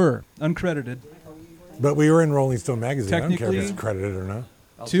 We were uncredited. But we were in Rolling Stone magazine. I don't care if Technically, it's credited or not.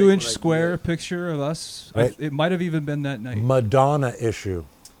 2-inch square picture of us. Right. It might have even been that night. Madonna issue.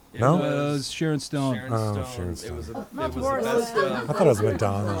 No? It was Sharon Stone. Sharon Stone. It was a best of. I thought it was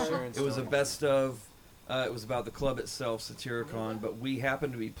Madonna. It was a best of. It was about the club itself, Satyricon, but we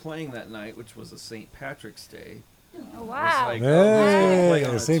happened to be playing that night, which was a St. Patrick's Day. Oh, wow. It was like, who's gonna play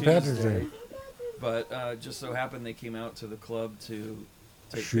on a St. Patrick's Tuesday? Day. But just so happened they came out to the club to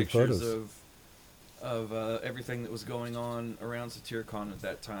take Shoot pictures photos. of everything that was going on around Satyricon at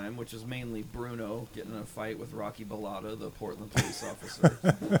that time, which is mainly Bruno getting in a fight with Rocky Bellata, the Portland police officer.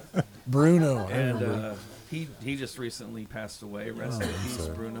 Bruno. And he just recently passed away. Rest in peace,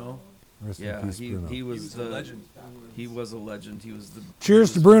 Bruno. Rest in Yeah, peace, Bruno. he was a legend. He was a legend. He was the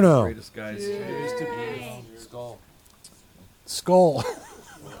Cheers to Bruno. greatest guys. Cheers to Bruno. Skull.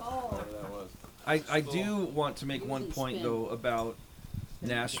 I do want to make one point though about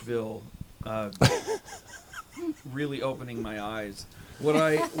Nashville really opening my eyes. What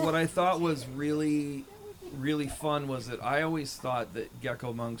I thought was really fun was that I always thought that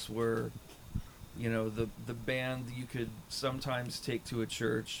Gecko Monks were, the band you could sometimes take to a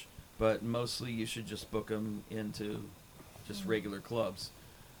church, but mostly you should just book them into just regular clubs.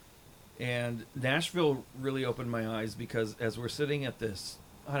 And Nashville really opened my eyes because as we're sitting at this,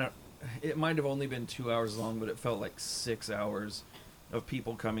 it might have only been 2 hours long, but it felt like 6 hours of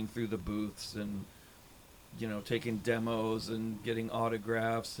people coming through the booths and, taking demos and getting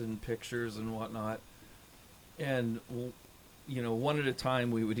autographs and pictures and whatnot. And, one at a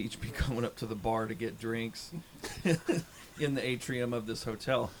time, we would each be going up to the bar to get drinks in the atrium of this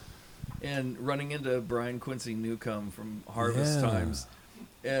hotel. And running into Brian Quincy Newcomb from Harvest Times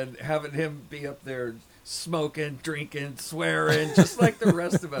and having him be up there smoking, drinking, swearing, just like the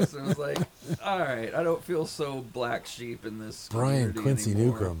rest of us. And I was like, all right, I don't feel so black sheep in this Brian community Quincy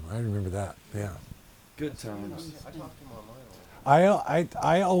anymore. Newcomb. I remember that. Yeah. Good times.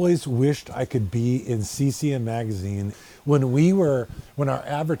 I always wished I could be in CCM magazine. When our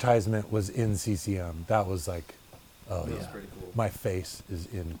advertisement was in CCM, that was like, oh That yeah, was pretty cool. my face is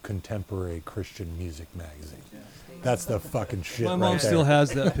in Contemporary Christian Music magazine. That's the fucking shit. My right mom there. still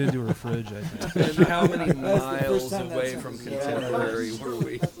has that pinned to her fridge, I think. And how many miles away from Contemporary were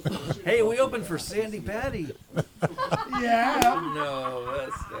we? Hey, we opened for Sandy Patty. Yeah. No,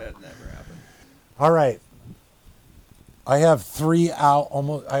 that never happened. All right. I have 3 out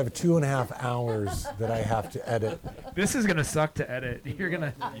almost. I have 2.5 hours that I have to edit. This is gonna suck to edit. You're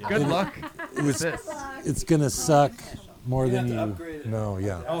gonna. Good luck with this. It's gonna suck more than have to you. upgrade it. No,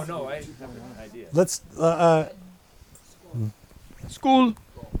 yeah. Oh no, I have an idea. Let's. School.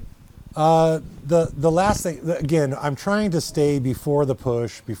 The last thing again. I'm trying to stay before the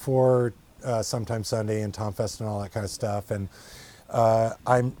push, before sometime Sunday and Tom Fest and all that kind of stuff, and.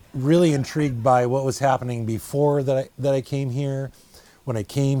 I'm really intrigued by what was happening before that I came here, when I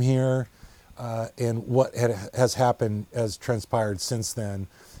came here, and what has happened, has transpired since then,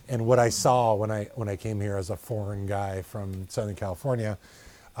 and what I saw when I came here as a foreign guy from Southern California.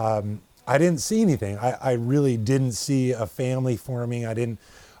 I didn't see anything. I really didn't see a family forming.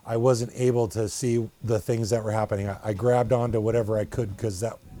 I wasn't able to see the things that were happening. I grabbed onto whatever I could because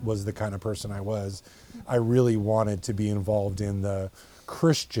that was the kind of person I was. I really wanted to be involved in the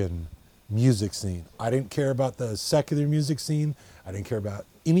Christian music scene. I didn't care about the secular music scene. I didn't care about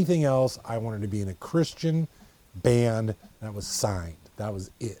anything else. I wanted to be in a Christian band that was signed. That was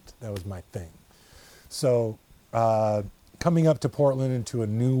it. That was my thing. So coming up to Portland into a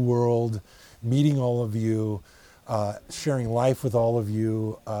new world, meeting all of you, sharing life with all of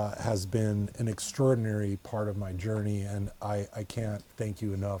you has been an extraordinary part of my journey, and I can't thank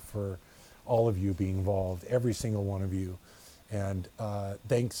you enough for all of you being involved, every single one of you. And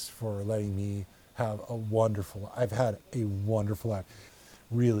thanks for letting me have I've had a wonderful life,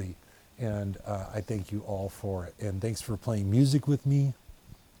 really. And I thank you all for it. And thanks for playing music with me.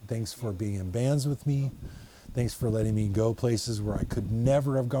 Thanks for being in bands with me. Thanks for letting me go places where I could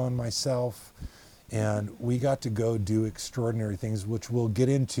never have gone myself. And we got to go do extraordinary things, which we'll get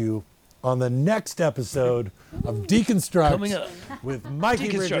into on the next episode of Deconstruct Coming up with Mikey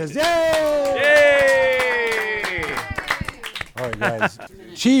Bridges. Deconstructed. Yay! Yay! All right, guys.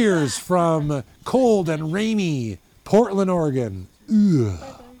 Cheers from cold and rainy Portland, Oregon. Ugh.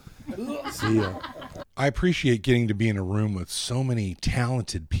 See ya. I appreciate getting to be in a room with so many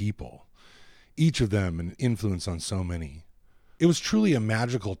talented people, each of them an influence on so many. It was truly a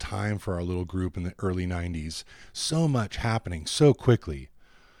magical time for our little group in the early 90s. So much happening so quickly.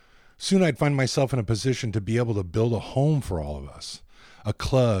 Soon I'd find myself in a position to be able to build a home for all of us. A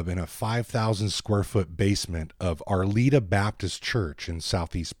club in a 5,000 square foot basement of Arleta Baptist Church in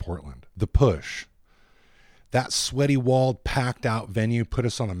southeast Portland. The Push. That sweaty walled, packed out venue put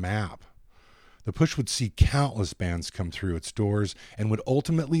us on a map. The Push would see countless bands come through its doors and would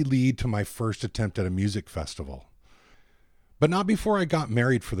ultimately lead to my first attempt at a music festival. But not before I got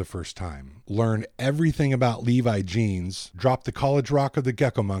married for the first time, learned everything about Levi jeans, dropped the college rock of the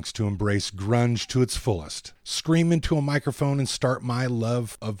Gecko Monks to embrace grunge to its fullest, scream into a microphone and start my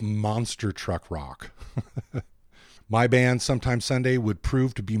love of monster truck rock. My band, Sometime Sunday, would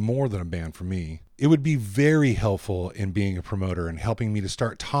prove to be more than a band for me. It would be very helpful in being a promoter and helping me to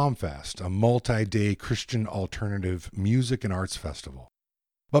start Tomfest, a multi-day Christian alternative music and arts festival.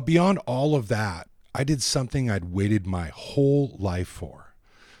 But beyond all of that, I did something I'd waited my whole life for,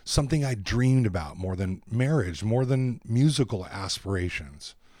 something I dreamed about more than marriage, more than musical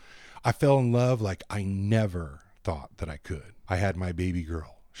aspirations. I fell in love like I never thought that I could. I had my baby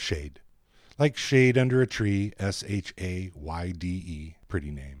girl, Shade. Like shade under a tree, Shayde,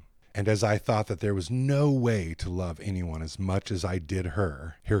 pretty name. And as I thought that there was no way to love anyone as much as I did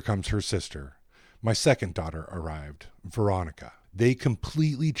her, here comes her sister. My second daughter arrived, Veronica. They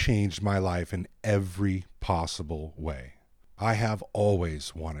completely changed my life in every possible way. I have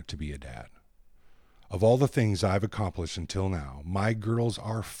always wanted to be a dad. Of all the things I've accomplished until now, my girls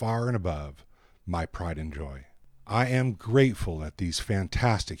are far and above my pride and joy. I am grateful that these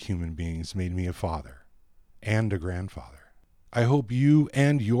fantastic human beings made me a father and a grandfather. I hope you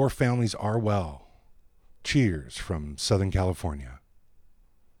and your families are well. Cheers from Southern California.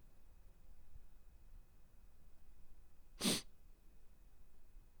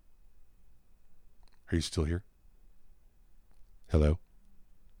 Are you still here? Hello?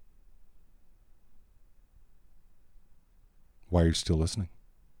 Why are you still listening?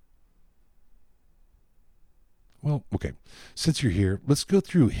 Well, okay. Since you're here, let's go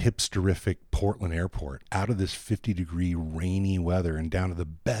through hipsterific Portland Airport, out of this 50-degree rainy weather and down to the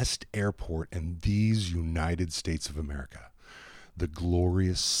best airport in these United States of America, the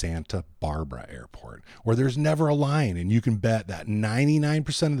glorious Santa Barbara Airport, where there's never a line, and you can bet that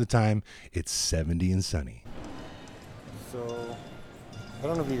 99% of the time it's 70 and sunny. So, I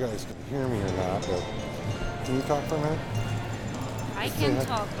don't know if you guys can hear me or not, but can you talk for a minute? I can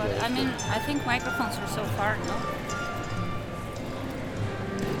talk, but I mean, I think microphones are so far, no?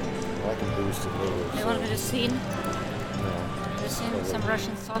 I can boost it later. You want me to sing? No. Just sing some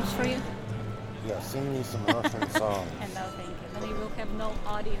Russian songs for you? Yeah, sing me some Russian songs. And no, thank you. Then you will have no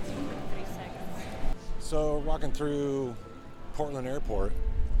audience for 3 seconds. So, walking through Portland Airport,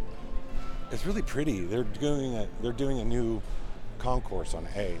 it's really pretty. They're doing a new concourse on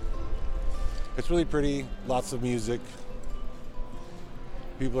A. It's really pretty, lots of music.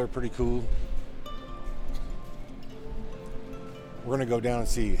 People are pretty cool. We're gonna go down and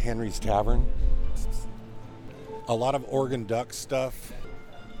see Henry's Tavern. A lot of Oregon Duck stuff.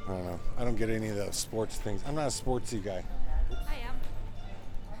 I don't know. I don't get any of those sports things. I'm not a sportsy guy. I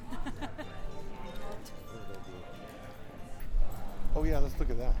am. Oh yeah, let's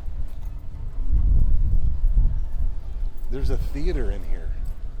look at that. There's a theater in here.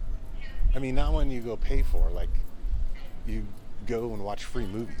 I mean, not one you go pay for. Like, you go and watch free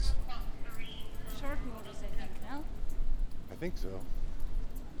movies. Short movies, I think, no? I think so.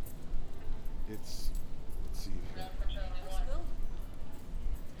 Let's see.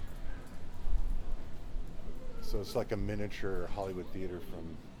 So it's like a miniature Hollywood theater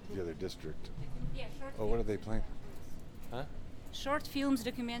from the other district. Yeah, short Oh, what are they playing? Huh? Short films,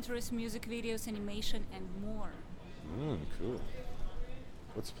 documentaries, music videos, animation, and more. Cool.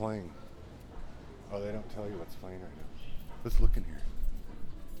 What's playing? Oh, they don't tell you what's playing right now. Let's look in here.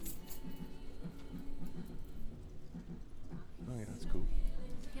 Oh yeah, that's cool.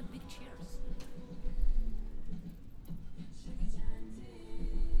 We have big chairs.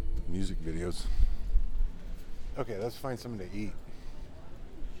 Music videos. Okay, let's find something to eat.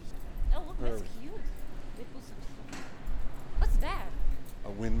 Oh, look, that's cute. They put some. What's that? A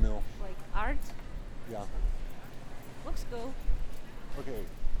windmill. Like art? Yeah. Looks cool. Okay.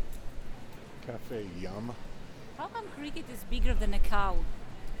 Cafe Yum. How come cricket is bigger than a cow?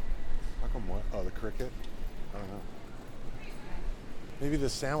 How come what? Oh, the cricket? I don't know. Maybe the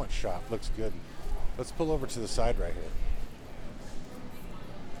sandwich shop looks good. Let's pull over to the side right here.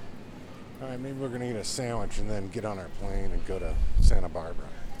 All right, maybe we're going to eat a sandwich and then get on our plane and go to Santa Barbara.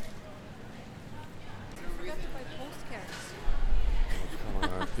 I forgot to buy postcards.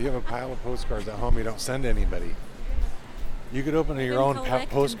 Come on. If you have a pile of postcards at home you don't send to anybody, you could open your own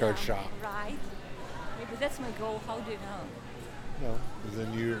postcard shop. Right. Maybe that's my goal. How do you know? No,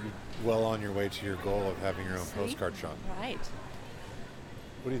 then you're well on your way to your goal of having your own postcard shop. Right.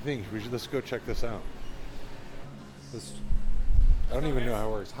 What do you think? Let's go check this out. I don't even know how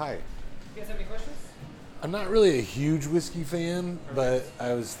it works. Hi. You guys have any questions? I'm not really a huge whiskey fan, but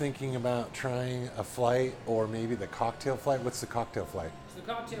I was thinking about trying a flight or maybe the cocktail flight. What's the cocktail flight? So the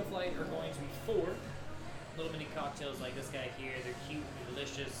cocktail flight are going to be 4 little mini cocktails like this guy here. They're cute, they're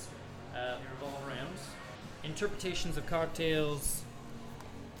delicious. They revolve around interpretations of cocktails.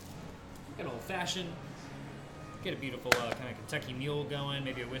 Get an old fashioned. Get a beautiful kind of Kentucky Mule going.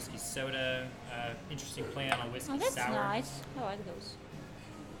 Maybe a whiskey soda. Interesting plan on whiskey Oh, that's sour. nice. I like those.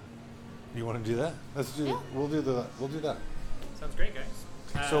 You want to do that? Let's do. Yeah. We'll do that. Sounds great,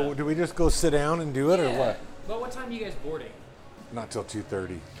 guys. So do we just go sit down and do it, or what? Well, what time are you guys boarding? Not till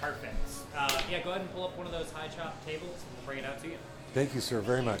 2:30. Perfect. Yeah, go ahead and pull up one of those high chop tables, and we'll bring it out to you. Thank you, sir,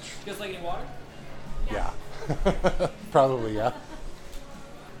 very much. You guys like any water? Yeah. Probably, yeah.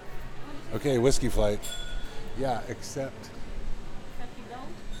 Okay, whiskey flight. Yeah, except. Except you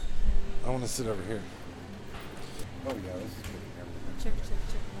don't? want to sit over here. Oh yeah, this is good. Check.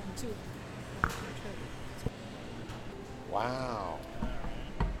 1, 2. Wow.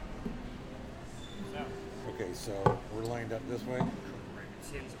 Okay, so we're lined up this way.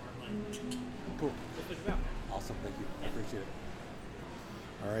 Cool. Awesome, thank you. I appreciate it.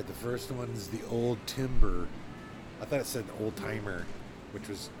 All right, the first one is the Old Timber. I thought it said Old Timer, which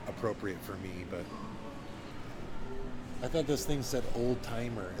was appropriate for me, but I thought this thing said Old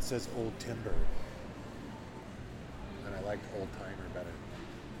Timer. It says Old Timber. And I liked Old Timer better.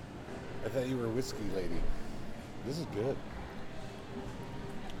 I thought you were a whiskey lady. This is good.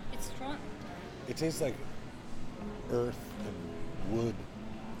 It's strong. It tastes like earth and wood.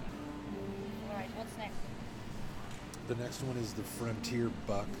 Alright, what's next? The next one is the Frontier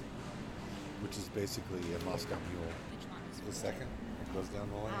Buck, which is basically a Moscow Mule. Which one is The second. It goes down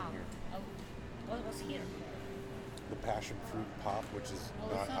the line here. Oh, what was here? The Passion Fruit Pop, which is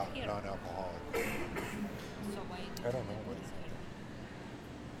Well, it's not here. non-alcoholic. So why? I don't know What what is here?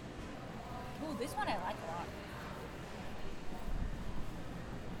 Oh, this one I like a lot.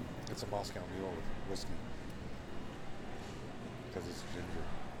 It's a Moscow Mule with whiskey. Because it's ginger.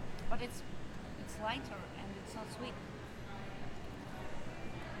 But it's lighter and it's not sweet.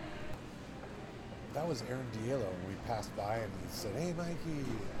 That was Aaron Diello when we passed by and he said, "Hey, Mikey."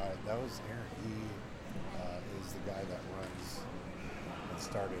 That was Aaron. He is the guy that runs and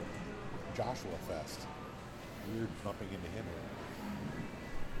started Joshua Fest. We were bumping into him here.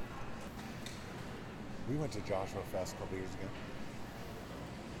 We went to Joshua Fest a couple years ago.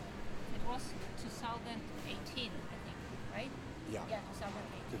 It was 2018, I think, right? Yeah. Yeah,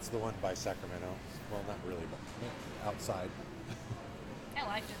 2018. It's the one by Sacramento. Well, not really, but outside. I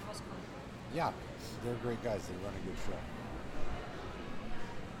liked it. It was cool. Yeah, they're great guys. They run a good show.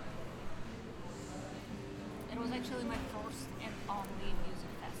 It was actually my first and only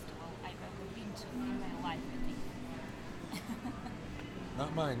music festival I've ever been to in my life, I think.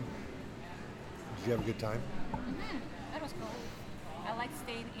 Not mine. Did you have a good time? That was cool. I like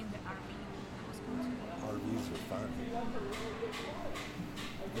staying in the RV. It was cool too. RVs are fun.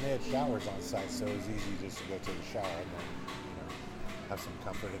 And they had showers on site, so it was easy just to go to the shower and then, have some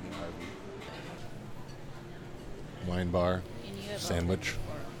comfort in the RV. Wine bar, sandwich.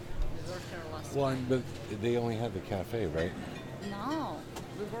 Wine, but they only had the cafe, right? No,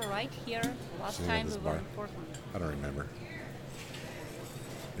 we were right here last So they time had we this were bar? in Portland. I don't remember.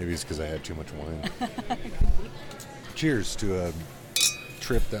 Maybe it's because I had too much wine. Cheers to a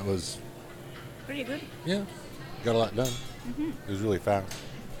trip that was, Pretty good. yeah, got a lot done. It was really fast.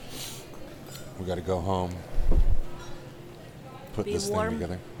 We got to go home, put Be this warm. thing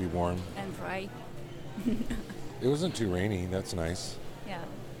together, be warm. And dry. It wasn't too rainy. That's nice. Yeah.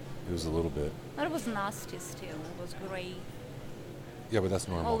 It was a little bit. But it was nasty still. It was gray. Yeah, but that's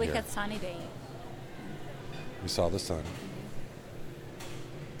normal Oh, we here. had sunny day. We saw the sun.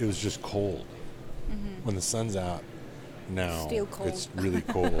 It was just cold. When the sun's out now, Still cold. it's really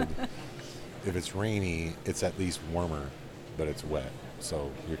cold. If it's rainy, it's at least warmer, but it's wet. So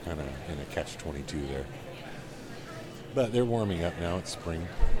you're kind of in a catch-22 there. But they're warming up now. It's spring.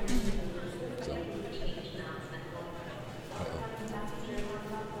 So. Uh-oh.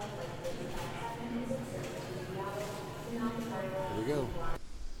 Here we go.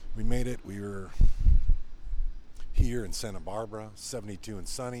 We made it. We were here in Santa Barbara, 72 and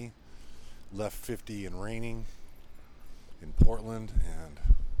sunny, left 50 and raining in Portland, and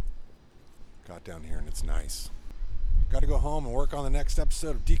got down here and it's nice. Got to go home and work on the next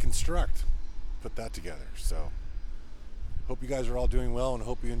episode of Deconstruct. Put that together. So, hope you guys are all doing well and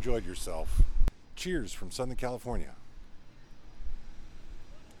hope you enjoyed yourself. Cheers from Southern California.